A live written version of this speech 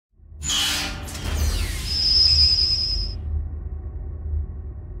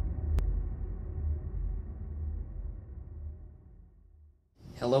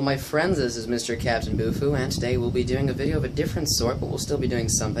Hello my friends, this is Mr. Captain Bufu, and today we'll be doing a video of a different sort, but we'll still be doing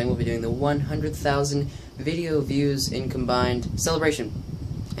something. We'll be doing the 100,000 video views in combined celebration.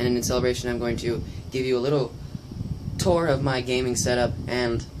 And in celebration I'm going to give you a little tour of my gaming setup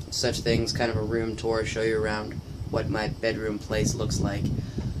and such things, kind of a room tour, show you around what my bedroom place looks like.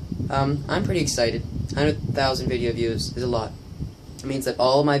 I'm pretty excited. 100,000 video views is a lot. It means that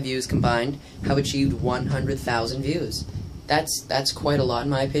all my views combined have achieved 100,000 views. That's quite a lot in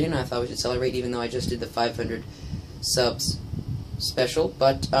my opinion. I thought we should celebrate, even though I just did the 500 subs special.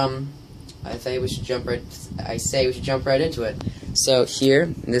 But I say we should jump right into it. So here,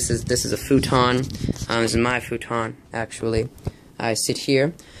 this is a futon. This is my futon actually. I sit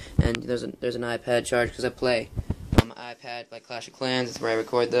here, and there's an iPad charger because I play on my iPad like Clash of Clans. It's where I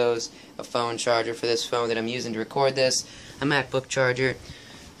record those. A phone charger for this phone that I'm using to record this. A MacBook charger,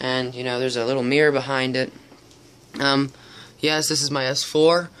 and you know there's a little mirror behind it. Yes, this is my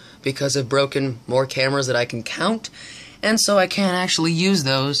S4 because I've broken more cameras than I can count, and so I can't actually use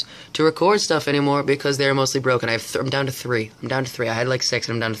those to record stuff anymore because they're mostly broken. I'm down to 3. I had like 6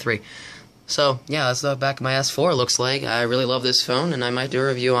 and I'm down to 3. So yeah, that's the back of my S4 looks like. I really love this phone, and I might do a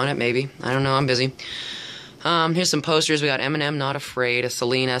review on it maybe. I don't know, I'm busy. Here's some posters. We got Eminem, Not Afraid, a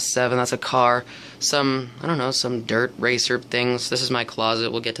Celine S7, that's a car, some, I don't know, some dirt racer things. This is my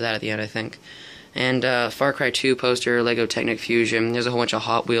closet. We'll get to that at the end, I think. And Far Cry 2 poster, Lego Technic Fusion. There's a whole bunch of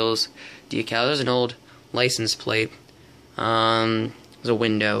Hot Wheels decals. There's an old license plate. There's a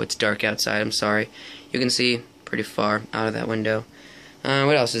window. It's dark outside. I'm sorry. You can see pretty far out of that window.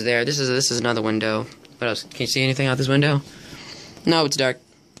 What else is there? This is another window. What else? Can you see anything out this window? No, it's dark.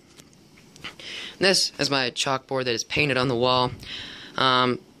 This is my chalkboard that is painted on the wall.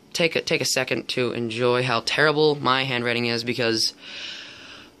 Take a second to enjoy how terrible my handwriting is because,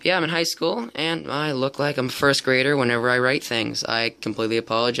 yeah, I'm in high school and I look like I'm a first grader whenever I write things. I completely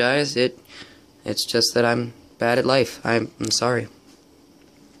apologize. It's just that I'm bad at life. I'm sorry.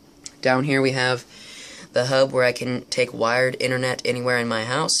 Down here we have the hub where I can take wired internet anywhere in my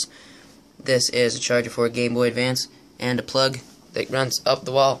house. This is a charger for a Game Boy Advance and a plug that runs up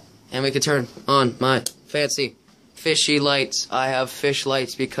the wall. And we can turn on my fancy fishy lights. I have fish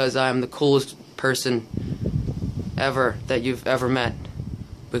lights because I'm the coolest person ever that you've ever met.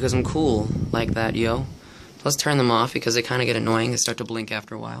 Because I'm cool like that, yo. Let's turn them off because they kind of get annoying. They start to blink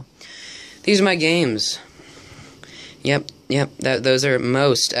after a while. These are my games. Yep. Those are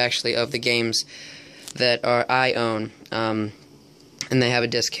most, actually, of the games that I own. And they have a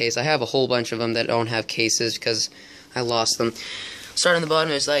disc case. I have a whole bunch of them that don't have cases because I lost them. Starting on the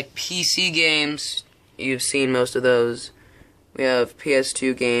bottom is like PC games. You've seen most of those. We have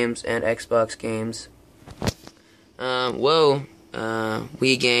PS2 games and Xbox games. Wii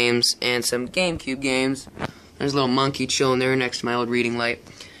games and some GameCube games. There's a little monkey chilling there next to my old reading light.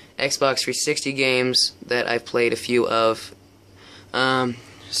 Xbox 360 games that I've played a few of.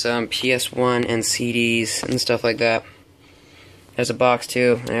 Some PS1 and CDs and stuff like that. There's a box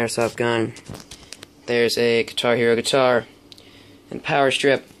too, an airsoft gun. There's a Guitar Hero guitar and power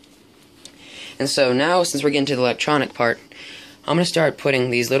strip. And so now, since we're getting to the electronic part, I'm going to start putting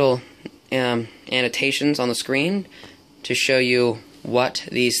these little annotations on the screen to show you what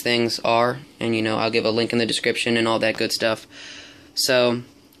these things are, and you know, I'll give a link in the description and all that good stuff. So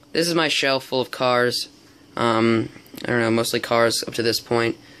this is my shelf full of cars. I don't know, mostly cars up to this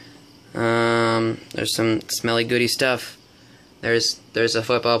point. There's some smelly goody stuff. There's a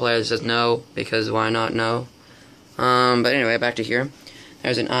football player that says no, because why not no? But anyway, back to here.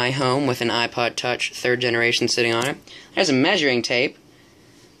 There's an iHome with an iPod Touch 3rd generation sitting on it. There's a measuring tape.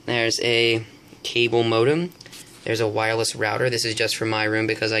 There's a cable modem. There's a wireless router. This is just for my room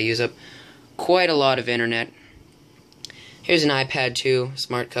because I use up quite a lot of internet. Here's an iPad 2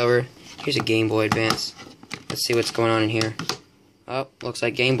 smart cover. Here's a Game Boy Advance. Let's see what's going on in here. Oh, looks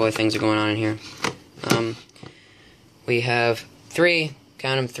like Game Boy things are going on in here. We have 3,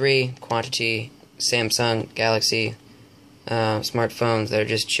 count them, 3 quantity Samsung Galaxy smartphones that are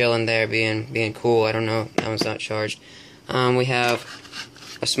just chilling there, being cool. I don't know, that one's not charged. We have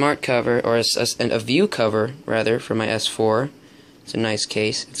a smart cover, or a view cover, rather, for my S4. It's a nice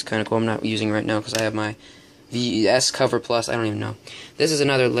case. It's kind of cool. I'm not using it right now because I have my S Cover Plus. I don't even know. This is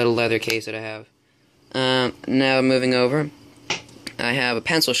another little leather case that I have. Now moving over, I have a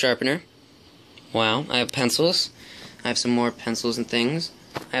pencil sharpener. Wow, I have pencils. I have some more pencils and things.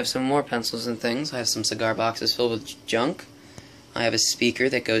 I have some more pencils and things. I have some cigar boxes filled with junk. I have a speaker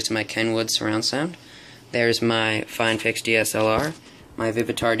that goes to my Kenwood surround sound. There's my FineFix DSLR, my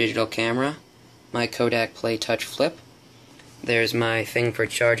Vivitar digital camera, my Kodak Play Touch Flip. There's my thing for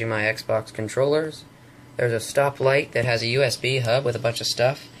charging my Xbox controllers. There's a stoplight that has a USB hub with a bunch of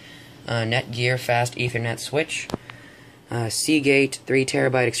stuff. Netgear fast Ethernet switch. Seagate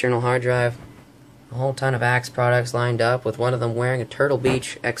 3TB external hard drive. A whole ton of Axe products lined up, with one of them wearing a Turtle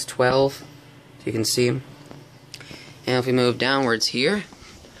Beach X12, so you can see. And if we move downwards here,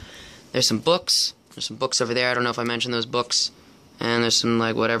 there's some books. There's some books over there. I don't know if I mentioned those books. And there's some,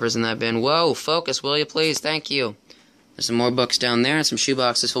 like, whatever's in that bin. Whoa, focus, will you please? Thank you. There's some more books down there, and some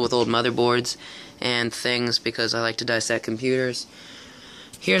shoeboxes full with old motherboards and things, because I like to dissect computers.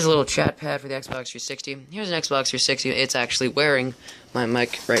 Here's a little chat pad for the Xbox 360. Here's an Xbox 360. It's actually wearing my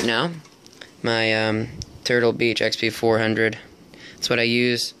mic right now. My Turtle Beach XP400. That's what I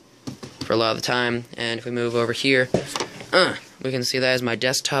use for a lot of the time. And if we move over here, we can see that as my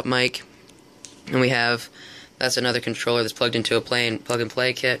desktop mic. And we have, that's another controller that's plugged into a plain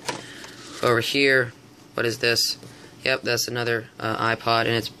plug-and-play kit. Over here, what is this? Yep, that's another iPod,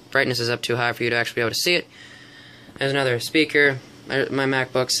 and its brightness is up too high for you to actually be able to see it. There's another speaker. My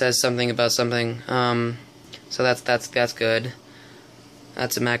MacBook says something about something, so that's good.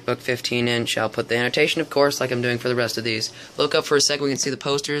 That's a MacBook 15-inch. I'll put the annotation, of course, like I'm doing for the rest of these. Look up for a second, we can see the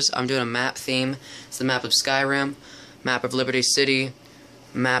posters. I'm doing a map theme. It's the map of Skyrim, map of Liberty City,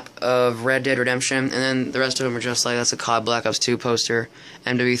 map of Red Dead Redemption, and then the rest of them are just like, that's a COD Black Ops 2 poster,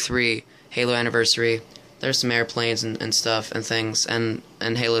 MW3, Halo Anniversary. There's some airplanes and stuff and things, and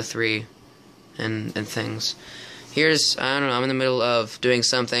Halo 3 and things. Here's, I don't know, I'm in the middle of doing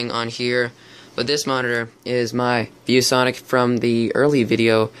something on here, but this monitor is my ViewSonic from the early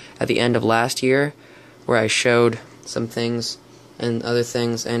video at the end of last year, where I showed some things and other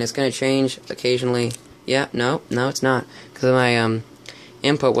things, and it's going to change occasionally. Yeah, no, it's not, because my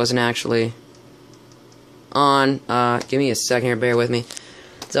input wasn't actually on. Give me a second here, bear with me.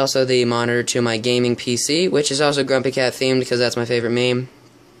 It's also the monitor to my gaming PC, which is also Grumpy Cat themed because that's my favorite meme.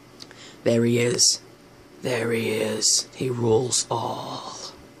 There he is. There he is. He rules all.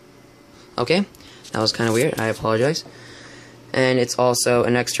 Okay, that was kind of weird. I apologize. And it's also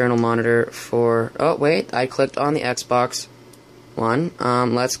an external monitor for... Oh, wait, I clicked on the Xbox One.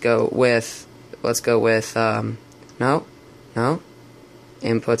 Let's go with... No.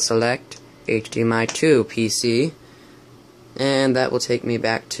 Input select, HDMI 2 PC. And that will take me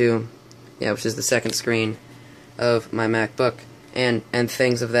back to, yeah, which is the second screen of my MacBook, and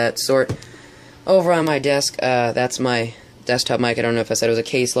things of that sort. Over on my desk, that's my desktop mic. I don't know if I said it was a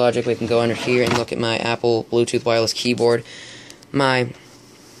Case Logic. We can go under here and look at my Apple Bluetooth wireless keyboard. My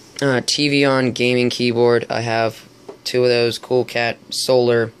TV on gaming keyboard. I have two of those Cool Cat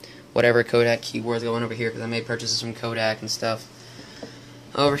Solar, whatever Kodak keyboards going over here because I made purchases from Kodak and stuff.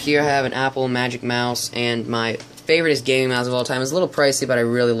 Over here I have an Apple Magic Mouse, and my favorite gaming mouse of all time. It's a little pricey, but I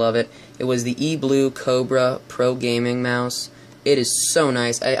really love it. It was the eBlue Cobra Pro Gaming Mouse. It is so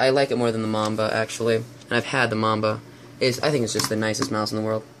nice. I like it more than the Mamba, actually. And I've had the Mamba. I think it's just the nicest mouse in the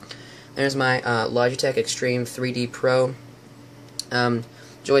world. There's my Logitech Extreme 3D Pro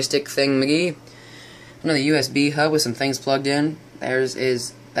joystick thing-McGee. Another USB hub with some things plugged in.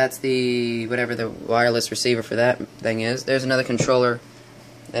 That's the, whatever the wireless receiver for that thing is. There's another controller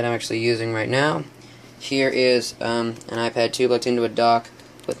that I'm actually using right now. Here is an iPad 2 plugged into a dock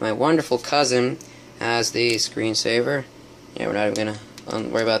with my wonderful cousin as the screensaver. Yeah, we're not even going to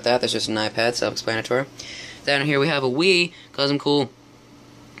worry about that. That's just an iPad, self-explanatory. Down here we have a Wii, because I'm cool.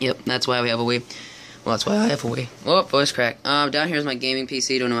 Yep, that's why we have a Wii. Well, that's why I have a Wii. Oh, voice crack. Down here is my gaming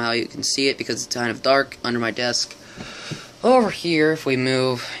PC. Don't know how you can see it because it's kind of dark under my desk. Over here, if we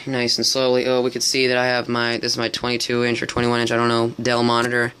move nice and slowly, we could see that I have this is my 22-inch or 21-inch, I don't know, Dell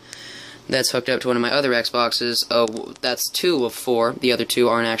monitor. That's hooked up to one of my other Xboxes. Oh, that's 2 of 4. The other 2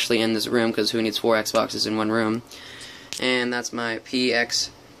 aren't actually in this room because who needs 4 Xboxes in one room? And that's my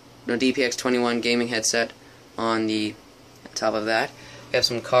DPX21 gaming headset on the top of that. We have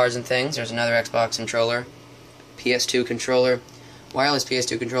some cards and things. There's another Xbox controller, PS2 controller, wireless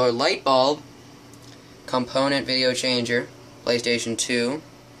PS2 controller, light bulb, component video changer, PlayStation 2,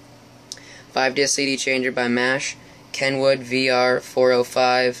 5-disc CD changer by MASH, Kenwood VR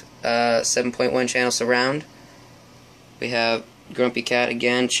 405 7.1 channel surround. We have Grumpy Cat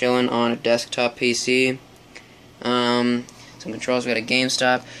again chilling on a desktop PC. Some controls. We got a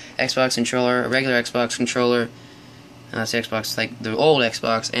GameStop Xbox controller, a regular Xbox controller. It's the Xbox, like the old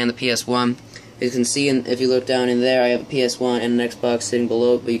Xbox, and the PS1. As you can see, if you look down in there, I have a PS1 and an Xbox sitting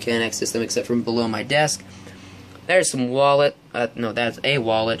below, but you can't access them except from below my desk. There's some wallet. No, that's a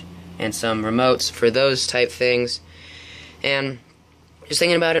wallet, and some remotes for those type things. And just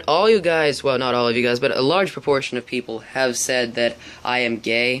thinking about it, all you guys, well, not all of you guys, but a large proportion of people have said that I am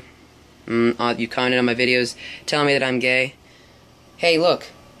gay. You commented on my videos telling me that I'm gay. Hey, look,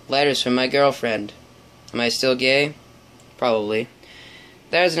 letters from my girlfriend. Am I still gay? Probably.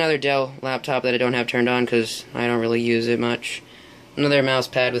 There's another Dell laptop that I don't have turned on because I don't really use it much. Another mouse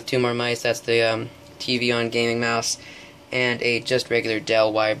pad with 2 more mice. That's the TV on gaming mouse. And a just regular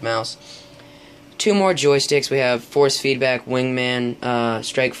Dell wired mouse. 2 more joysticks. We have Force Feedback, Wingman,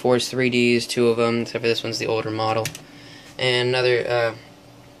 Strike Force 3Ds, 2 of them, except for this one's the older model. And another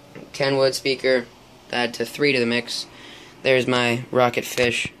Kenwood speaker. Add 3 to the mix. There's my Rocket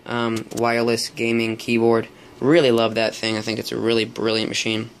Fish wireless gaming keyboard. Really love that thing. I think it's a really brilliant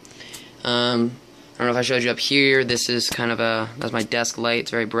machine. I don't know if I showed you up here. This is kind of that's my desk light.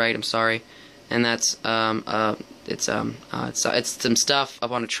 It's very bright. I'm sorry. And that's it's some stuff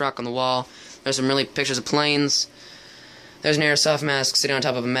up on a truck on the wall. There's some really pictures of planes. There's an airsoft mask sitting on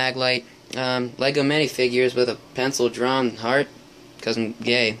top of a mag light. Lego minifigures with a pencil drawn heart, because I'm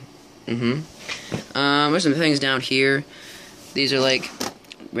gay. There's some things down here. These are like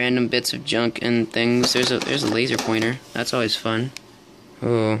random bits of junk and things. There's a laser pointer. That's always fun.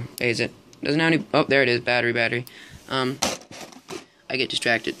 Oh, hey, doesn't have any. Oh, there it is. Battery. I get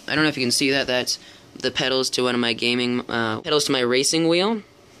distracted. I don't know if you can see that. That's the pedals to one of my gaming pedals to my racing wheel.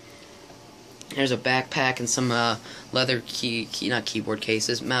 There's a backpack and some leather not keyboard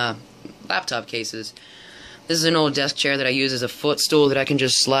cases, laptop cases. This is an old desk chair that I use as a footstool that I can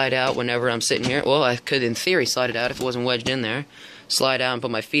just slide out whenever I'm sitting here. Well, I could, in theory, slide it out if it wasn't wedged in there. Slide out and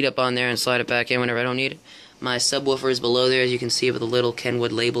put my feet up on there and slide it back in whenever I don't need it. My subwoofer is below there, as you can see, with a little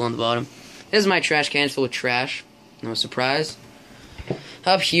Kenwood label on the bottom. This is my trash can full of trash. No surprise.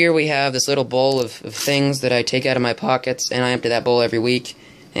 Up here we have this little bowl of things that I take out of my pockets, and I empty that bowl every week.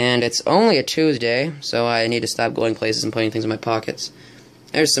 And it's only a Tuesday, so I need to stop going places and putting things in my pockets.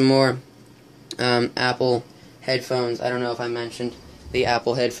 There's some more Apple headphones. I don't know if I mentioned the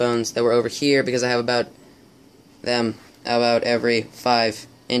Apple headphones that were over here, because I have about every 5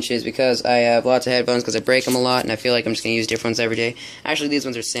 inches, because I have lots of headphones because I break them a lot, and I feel like I'm just going to use different ones every day. Actually, these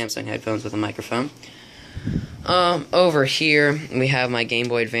ones are Samsung headphones with a microphone. Over here, we have my Game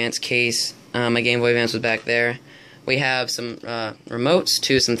Boy Advance case. My Game Boy Advance was back there. We have some remotes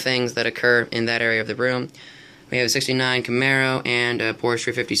to some things that occur in that area of the room. We have a 69 Camaro and a Porsche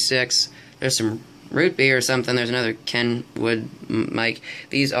 356. There's some root beer or something. There's another Kenwood mic.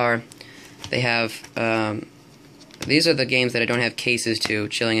 These are the games that I don't have cases to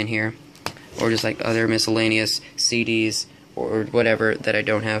chilling in here, or just like other miscellaneous CDs or whatever that I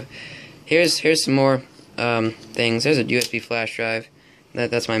don't have. Here's some more things. There's a USB flash drive.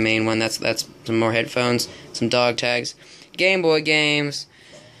 That's my main one. That's some more headphones, some dog tags, Game Boy games,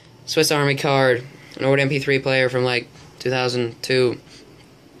 Swiss Army card, an old MP3 player from like 2002.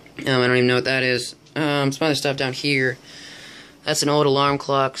 I don't even know what that is. Some other stuff down here. That's an old alarm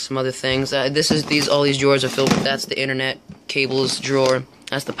clock. Some other things. All these drawers are filled with. That's the internet cables drawer.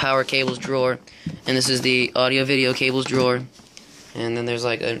 That's the power cables drawer. And this is the audio video cables drawer. And then there's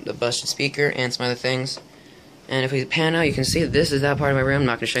like a busted speaker and some other things. And if we pan out, you can see that this is that part of my room. I'm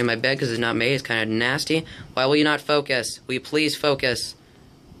not going to show you my bed because it's not made. It's kind of nasty. Why will you not focus? Will you please focus?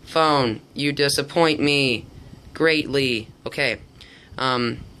 Phone, you disappoint me greatly. Okay.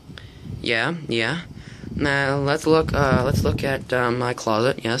 Yeah. Now let's look at my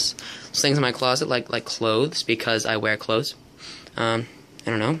closet. Yes, there's things in my closet like clothes, because I wear clothes. I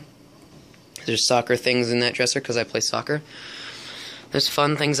don't know. There's soccer things in that dresser because I play soccer. There's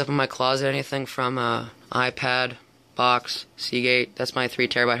fun things up in my closet. Anything from iPad, box, Seagate. That's my 3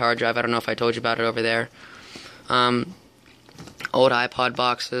 terabyte hard drive. I don't know if I told you about it over there. Old iPod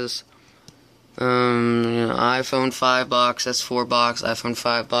boxes. iPhone 5 box, S4 box, iPhone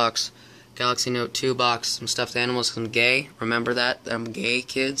 5 box, Galaxy Note 2 box, some stuffed animals, some gay. Remember that? I'm gay,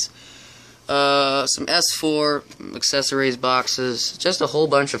 kids. Some S4 accessories boxes. Just a whole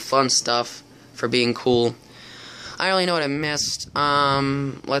bunch of fun stuff for being cool. I don't really know what I missed.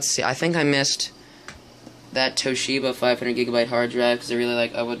 Let's see. I think I missed that Toshiba 500 gigabyte hard drive because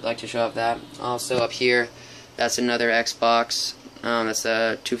I would like to show off that. Also up here, that's another Xbox. That's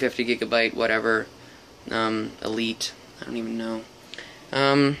a 250 gigabyte whatever, Elite. I don't even know.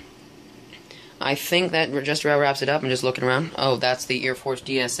 I think that just about wraps it up. I'm just looking around. Oh, that's the Air Force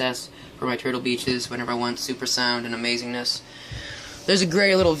DSS for my Turtle Beaches whenever I want super sound and amazingness. There's a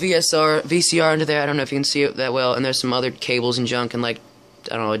gray little VCR under there. I don't know if you can see it that well. And there's some other cables and junk and, like,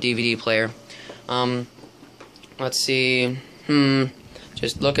 I don't know, a DVD player. Let's see.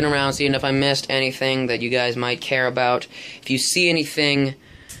 Just looking around, seeing if I missed anything that you guys might care about. If you see anything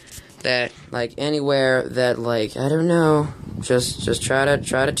that, like, anywhere that, like, I don't know, just try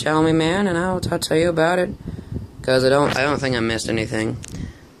to tell me, man, and I'll tell you about it. Cause I don't think I missed anything.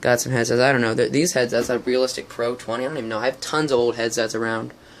 Got some headsets. I don't know. These headsets are Realistic Pro 20. I don't even know. I have tons of old headsets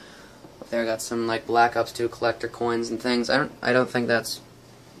around. there. Got some like Black Ops 2 collector coins and things. I don't think that's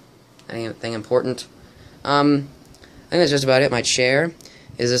anything important. I think that's just about it. My chair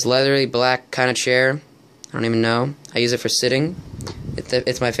is this leathery black kind of chair. I don't even know. I use it for sitting.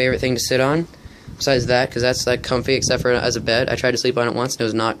 It's my favorite thing to sit on. Besides that, because that's like comfy, except for as a bed. I tried to sleep on it once, and it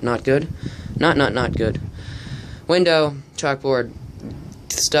was not good. Not good. Window, chalkboard,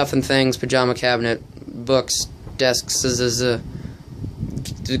 stuff and things, pajama cabinet, books, desks,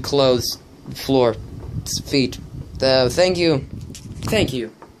 clothes, floor, feet. Thank you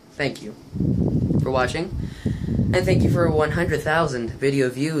for watching. And thank you for 100,000 video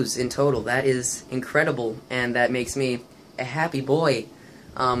views in total. That is incredible, and that makes me a happy boy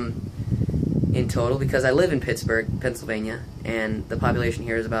in total, because I live in Pittsburgh, Pennsylvania, and the population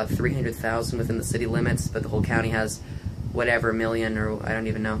here is about 300,000 within the city limits, but the whole county has whatever million, or I don't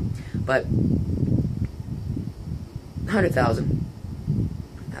even know. But 100,000.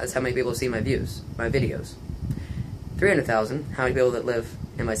 That's how many people see my videos. 300,000. How many people that live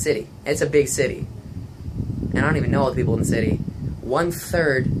in my city? It's a big city. And I don't even know all the people in the city.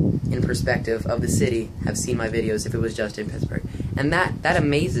 1/3 in perspective of the city have seen my videos if it was just in Pittsburgh. And that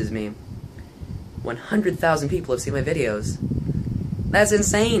amazes me. 100,000 people have seen my videos. That's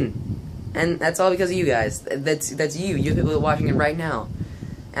insane. And that's all because of you guys. That's you people that are watching it right now.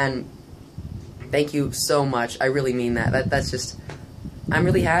 And thank you so much. I really mean that. That's just, I'm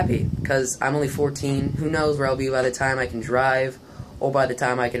really happy because I'm only 14. Who knows where I'll be by the time I can drive, or by the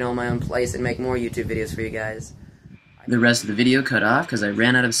time I can own my own place and make more YouTube videos for you guys. The rest of the video cut off because I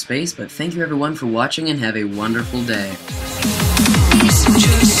ran out of space, but thank you everyone for watching and have a wonderful day.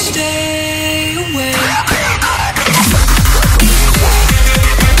 Just stay away.